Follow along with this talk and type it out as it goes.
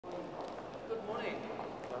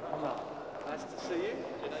Nice to see you.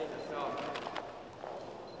 That's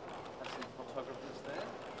some photographers there.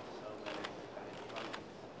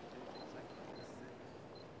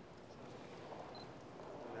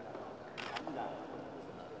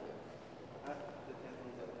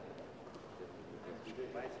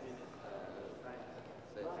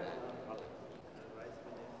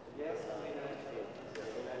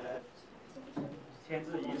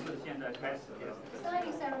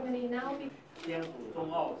 Signing ceremony now. 签署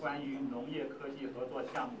中澳关于农业科技合作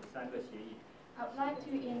项目3个协议。I would like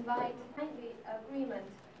to invite the agreement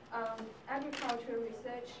on agricultural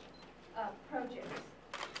research projects.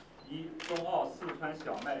 一、中澳四川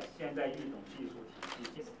小麦现代育种技术体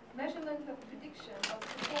系。Measurement of prediction of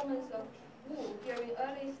performance of wool during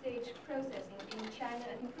early stage processing in China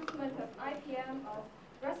and improvement of IPM of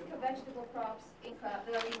brassica vegetable crops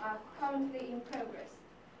are currently in progress.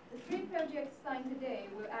 The 3 projects signed today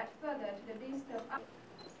will add further to the list of.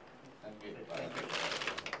 Thank you. Thank you.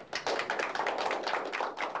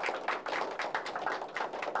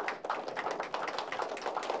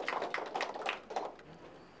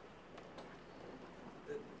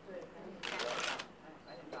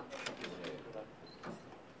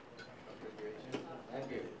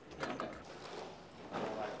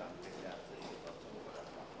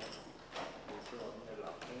 是我们的老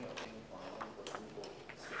朋友已经访问过中国5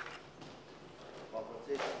次，包括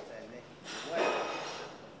这次在内以外的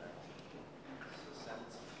13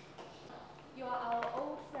次。You are our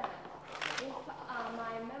old friend. If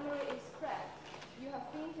my memory is correct, you have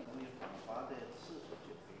been to. 从你访华的次数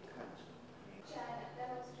就可以看出。China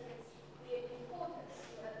demonstrates the importance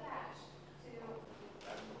you attach to.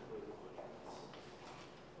 咱们会如果1次，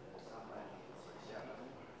上半年1次，下半年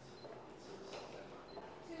1次，1次是在马甸。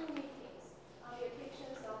2 meetings on the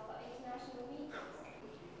occasions of international meetings.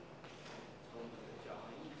 从这个交换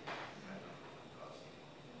意见来到很高兴。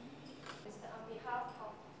On behalf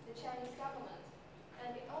of the Chinese government,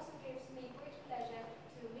 and it also gives me great pleasure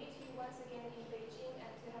to meet you once again in Beijing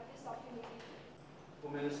and to have this opportunity.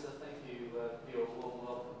 Well, Minister, thank you for your warm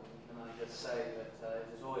welcome. Can I just say that it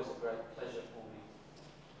is always a great pleasure for me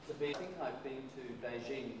to be. I think I've been to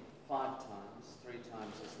Beijing 5 times, 3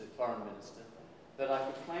 times as the foreign minister, but I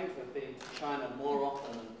could claim to have been to China more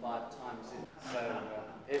often than 5 times. So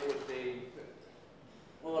it would be,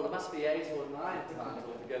 well, it must be 8 or 9 times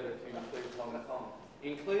altogether if you include Hong Kong,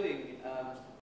 including